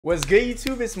What's good,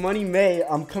 YouTube? It's Money May.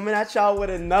 I'm coming at y'all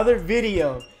with another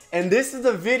video, and this is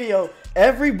a video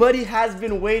everybody has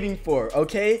been waiting for,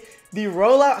 okay? The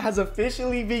rollout has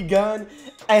officially begun,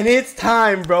 and it's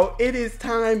time, bro. It is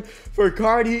time for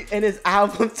Carti and his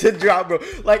album to drop, bro.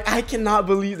 Like, I cannot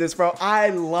believe this, bro. I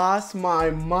lost my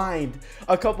mind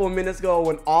a couple of minutes ago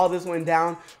when all this went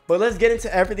down. But let's get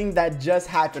into everything that just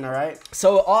happened, all right?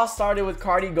 So it all started with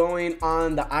Carti going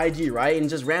on the IG, right? And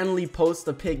just randomly post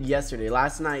a pic yesterday.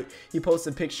 Last night, he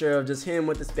posted a picture of just him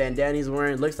with this bandana he's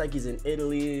wearing. It looks like he's in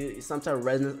Italy, some type of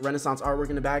Renaissance artwork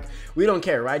in the back. We don't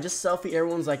care, right? Just selfie.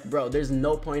 Everyone's like, bro, there's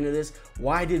no point in this.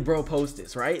 Why did bro post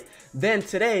this, right? Then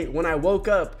today, when I woke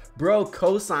up, bro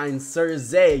co-signed Sir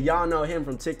Zay. Y'all know him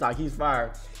from TikTok. He's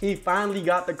fire. He finally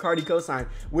got the Carti cosign,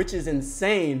 which is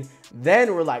insane.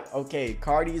 Then we're like, okay,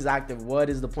 Carti's active. What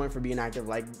is the point for being active?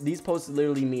 Like, these posts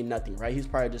literally mean nothing, right? He's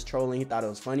probably just trolling. He thought it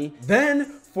was funny. Then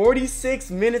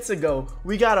 46 minutes ago,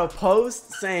 we got a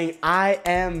post saying, I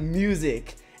am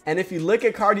music. And if you look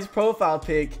at Carti's profile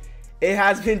pic, it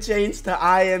has been changed to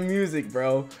I am music,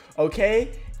 bro.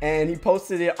 Okay? And he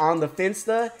posted it on the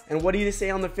Finsta. And what did he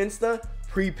say on the Finsta?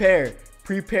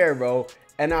 Prepare, bro.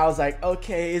 And I was like,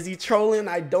 okay, is he trolling?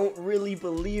 I don't really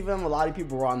believe him. A lot of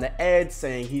people were on the edge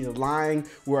saying he's lying.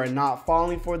 We're not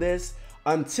falling for this.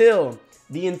 Until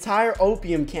the entire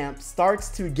opium camp starts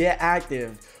to get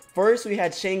active. First, we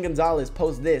had Shane Gonzalez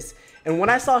post this. And when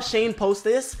I saw Shane post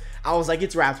this, I was like,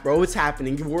 it's raps, bro. It's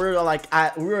happening. We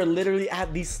were literally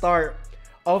at the start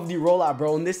of the rollout,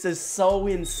 bro. And this is so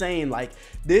insane. Like,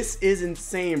 this is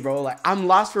insane, bro. Like, I'm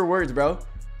lost for words, bro.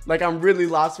 Like, I'm really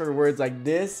lost for words. Like,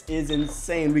 this is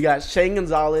insane. We got Shane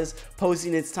Gonzalez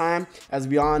posting its time. As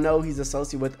we all know, he's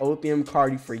associated with Opium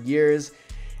Carti for years.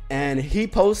 And he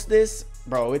posts this,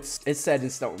 bro, it's set in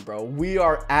stone, bro. We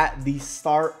are at the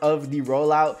start of the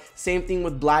rollout. Same thing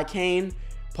with Black Hane.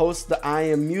 Post the I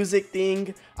am music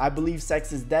thing. I believe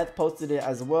Sex is Death posted it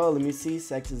as well. Let me see.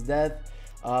 Sex is Death.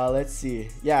 Let's see.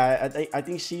 Yeah, I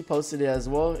think she posted it as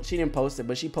well. She didn't post it,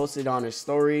 but she posted it on her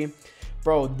story.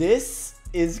 Bro, this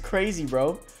is crazy,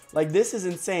 bro. Like, this is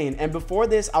insane. And before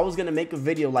this, I was gonna make a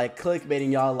video like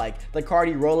clickbaiting y'all, like the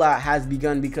Carti rollout has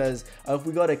begun, because if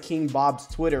we go to King Bob's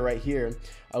Twitter right here,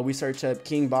 we search up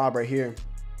King Bob right here.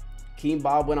 King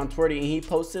Bob went on Twitter and he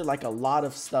posted like a lot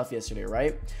of stuff yesterday,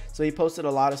 right? So he posted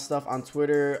a lot of stuff on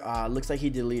Twitter. Looks like he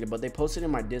deleted, but they posted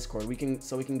in my Discord. We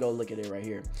can go look at it right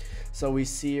here. So we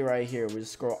see right here. We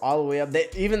just scroll all the way up.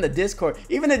 Even the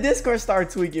Discord started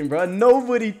tweaking, bro.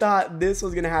 Nobody thought this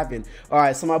was gonna happen. All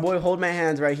right, so my boy Hold My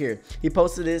Hands right here. He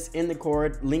posted this in the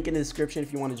Cord. Link in the description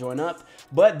if you want to join up.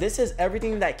 But this is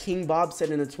everything that King Bob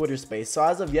said in the Twitter space. So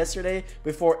as of yesterday,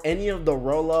 before any of the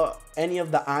rollout, any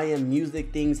of the I am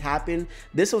music things happened,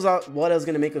 this was what I was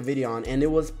gonna make a video on, and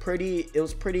it was pretty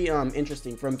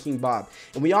interesting from King Bob.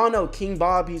 And we all know King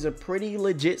Bob, he's a pretty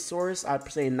legit source. I'd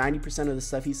say 90% of the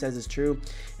stuff he says is true,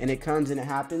 and it comes and it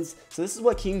happens. So this is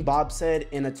what King Bob said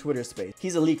in a Twitter space.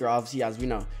 He's a leaker, obviously, as we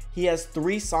know. He has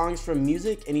 3 songs from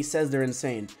music and he says they're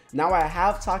insane. Now, I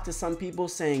have talked to some people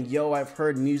saying, yo, I've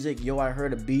heard music, yo, I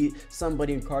heard a beat,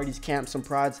 somebody in Carti's camp, some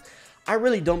prods. I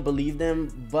really don't believe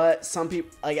them, but some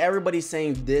people, like, everybody's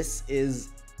saying this is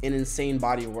an insane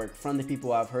body of work from the people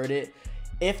who have heard it.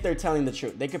 If they're telling the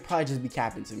truth, they could probably just be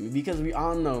capping to me, because we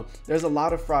all know there's a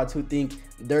lot of frauds who think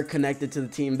they're connected to the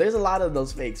team. There's a lot of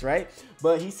those fakes, right?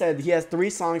 But he said he has 3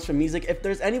 songs from music. If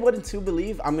there's anybody to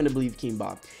believe, I'm gonna believe King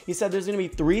Bob. He said there's gonna be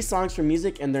 3 songs from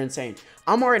music and they're insane.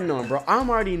 I'm already knowing, bro.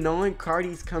 I'm already knowing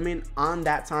Carti's coming on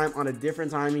that time, on a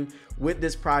different timing with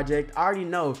this project. I already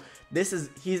know this is,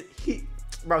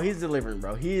 bro, he's delivering,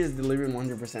 bro. He is delivering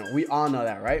 100%. We all know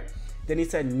that, right? Then he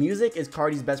said music is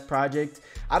Carti's best project.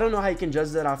 I don't know how you can judge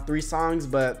that off 3 songs,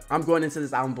 but I'm going into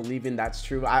this album believing that's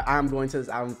true. I'm going to this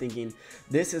album thinking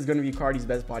this is going to be Carti's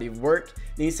best body of work.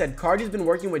 Then he said Carti's been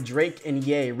working with Drake and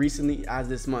Ye recently as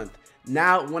this month.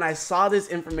 Now, when I saw this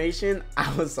information,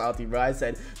 I was salty, bro. I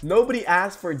said, nobody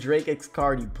asked for Drake x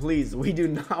Carti, please. We do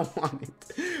not want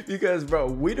it. Because, bro,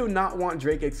 we do not want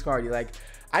Drake x Carti. Like,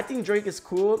 I think Drake is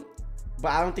cool,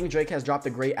 but I don't think Drake has dropped a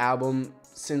great album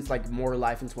since like More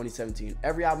Life in 2017.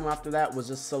 Every album after that was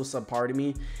just so subpar to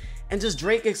me. And just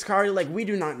Drake x Carti, like, we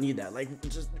do not need that. Like,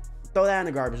 just throw that in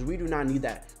the garbage. We do not need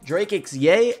that. Drake x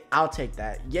Ye, I'll take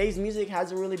that. Ye's music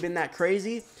hasn't really been that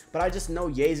crazy, but I just know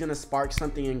Ye's gonna spark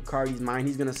something in Carti's mind.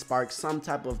 He's gonna spark some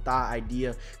type of thought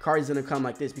idea. Carti's gonna come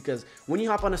like this, because when you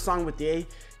hop on a song with Ye,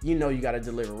 you know you gotta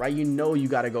deliver, right? You know you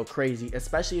gotta go crazy,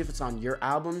 especially if it's on your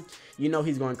album. You know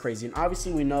he's going crazy, and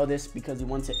obviously we know this because he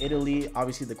went to Italy.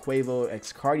 Obviously the Quavo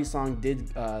x Carti song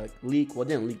did leak. Well, it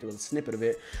didn't leak, there was a snippet of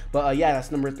it, but yeah,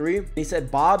 that's number 3. He said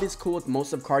Bob is cool with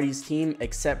most of Carti's team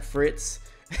except Fritz.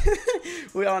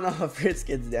 We all know how Fritz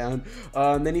gets down.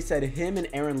 Then he said him and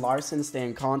Aaron Larson stay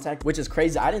in contact, which is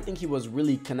crazy. I didn't think he was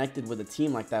really connected with a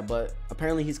team like that, but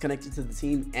apparently he's connected to the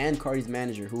team and Carti's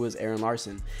manager, who is Aaron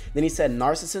Larson. Then he said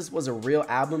Narcissist was a real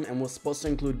album and was supposed to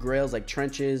include grails like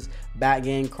Trenches, Bat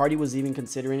Gang. Carti was even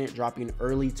considering it, dropping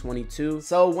early 22.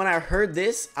 So when I heard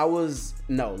this, I was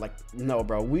no,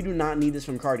 bro, we do not need this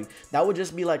from Carti. That would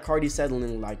just be like Carti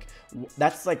settling, like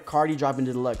that's like Carti dropping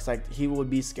to deluxe, like he would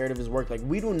be scared of his work. Like,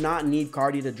 we do not need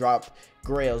Carti to drop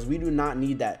grails. We do not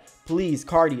need that. Please,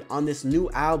 Carti, on this new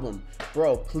album,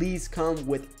 bro, please come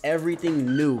with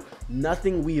everything new,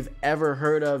 nothing we've ever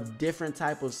heard of, different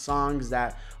type of songs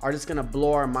that are just gonna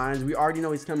blow our minds. We already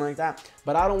know he's coming like that,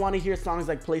 but I don't want to hear songs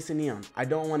like Place in Neon. I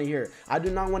don't want to hear it. I do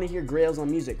not want to hear grails on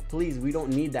music. Please, we don't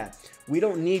need that. We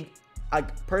don't need,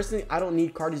 personally, I don't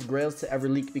need Carti's grails to ever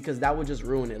leak, because that would just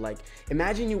ruin it. Like,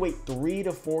 imagine you wait 3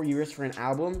 to 4 years for an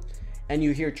album and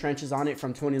you hear Trenches on it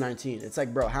from 2019. It's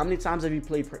like, bro, how many times have you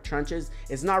played Trenches?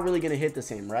 It's not really gonna hit the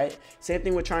same, right? Same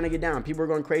thing with Trying to Get Down. People are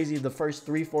going crazy the first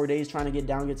 3-4 days Trying to Get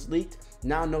Down gets leaked.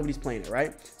 Now nobody's playing it,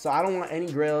 right? So I don't want any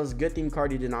grails. Good thing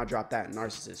Carti did not drop that,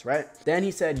 Narcissist, right? Then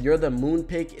he said You're the Moon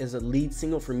pick is a lead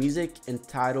single for music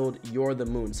entitled You're the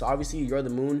Moon. So obviously You're the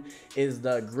Moon is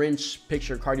the Grinch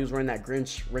picture. Carti was wearing that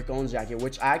Grinch Rick Owens jacket,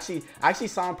 which I actually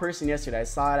saw in person yesterday.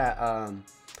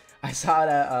 I saw it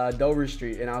at Dover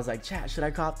Street, and I was like, chat, should I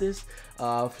cop this?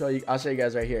 I'll show you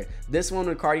guys right here. This one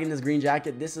with Carti in this green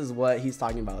jacket, this is what he's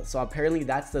talking about. So apparently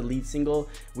that's the lead single.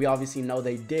 We obviously know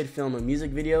they did film a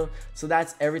music video. So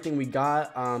that's everything we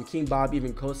got. King Bob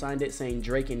even co-signed it, saying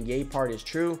Drake and Ye part is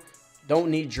true.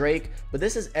 Don't need Drake, but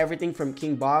this is everything from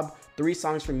King Bob. 3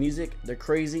 songs from music. They're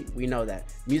crazy. We know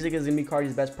that. Music is gonna be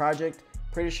Carti's best project.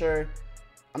 Pretty sure.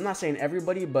 I'm not saying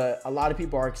everybody, but a lot of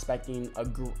people are expecting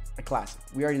a classic.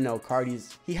 We already know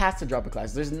he has to drop a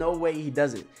classic. There's no way he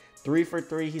does it. 3 for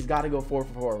 3, he's got to go 4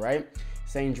 for 4, right?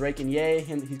 Saying Drake and Ye,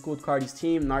 he's cool with Carti's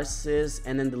team, Narcissist,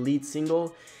 and then the lead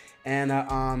single.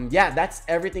 And yeah, that's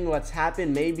everything what's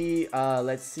happened. Maybe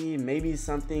let's see, maybe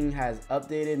something has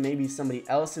updated, maybe somebody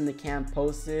else in the camp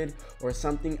posted or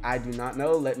something. I do not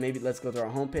know. Let's go to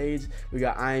our homepage. We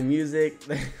got I Am Music.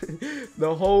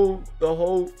 the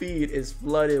whole feed is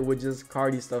flooded with just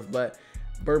Carti stuff. But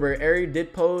Berber Ari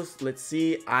did post, let's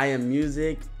see, I Am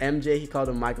Music. MJ, he called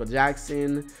him Michael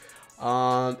Jackson.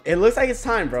 It looks like it's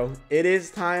time, bro. It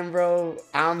is time, bro.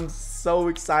 I'm so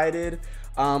excited.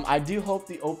 I do hope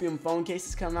the Opium phone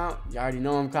cases come out. You already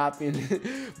know I'm copying.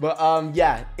 But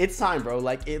yeah, it's time, bro.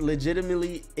 Like, it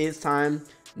legitimately is time.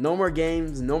 No more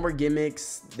games, no more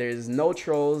gimmicks. There's no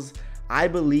trolls. I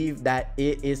believe that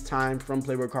it is time from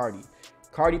Playboi Carti.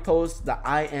 Carti posts the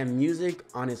I Am Music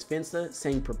on his Finsta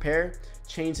saying prepare,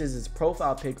 changes his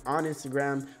profile pic on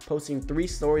Instagram, posting 3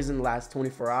 stories in the last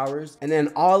 24 hours. And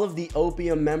then all of the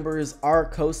Opium members are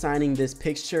co-signing this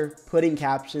picture, putting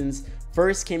captions.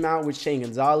 First came out with Shane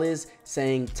Gonzalez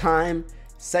saying time,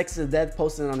 Sex to Death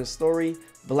posted it on his story,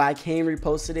 Black Henry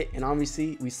posted it, and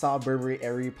obviously we saw Burberry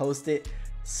Ari post it.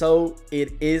 So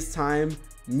it is time.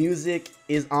 Music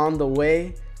is on the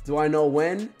way. Do I know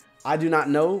when? I do not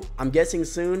know. I'm guessing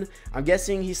soon. I'm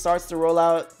guessing he starts to roll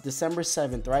out December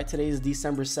 7th, right? Today is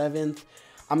December 7th.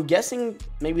 I'm guessing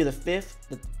maybe the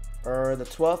 5th or the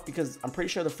 12th, because I'm pretty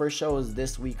sure the first show is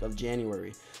this week of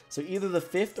January. So either the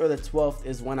 5th or the 12th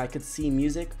is when I could see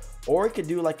music, or it could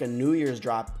do like a New Year's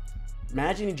drop.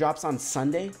 Imagine he drops on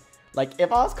Sunday. Like,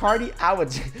 if I was Carti, I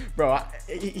would, bro,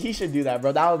 he should do that,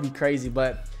 bro. That would be crazy.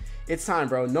 But it's time,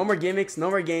 bro. No more gimmicks, no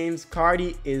more games.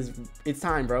 Carti it's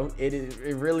time, bro.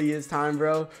 It really is time,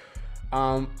 bro.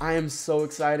 I am so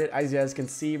excited, as you guys can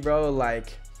see, bro.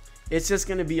 Like, it's just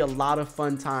gonna be a lot of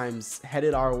fun times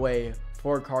headed our way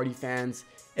for Carti fans.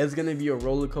 It's gonna be a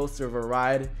roller coaster of a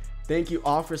ride. Thank you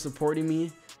all for supporting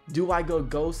me. Do I go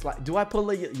ghost? Like, do I pull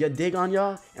a dig on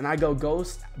y'all and I go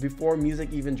ghost before music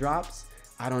even drops?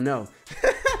 I don't know.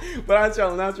 But I'm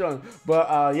trolling.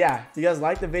 But yeah, if you guys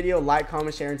like the video, like,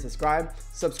 comment, share, and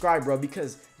subscribe, bro,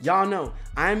 because y'all know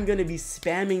I'm gonna be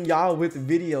spamming y'all with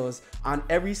videos on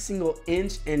every single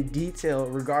inch and detail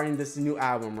regarding this new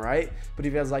album, right? But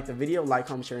if you guys like the video, like,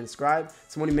 comment, share, and subscribe.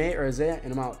 It's Money May or Isaiah,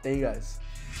 and I'm out. Thank you guys.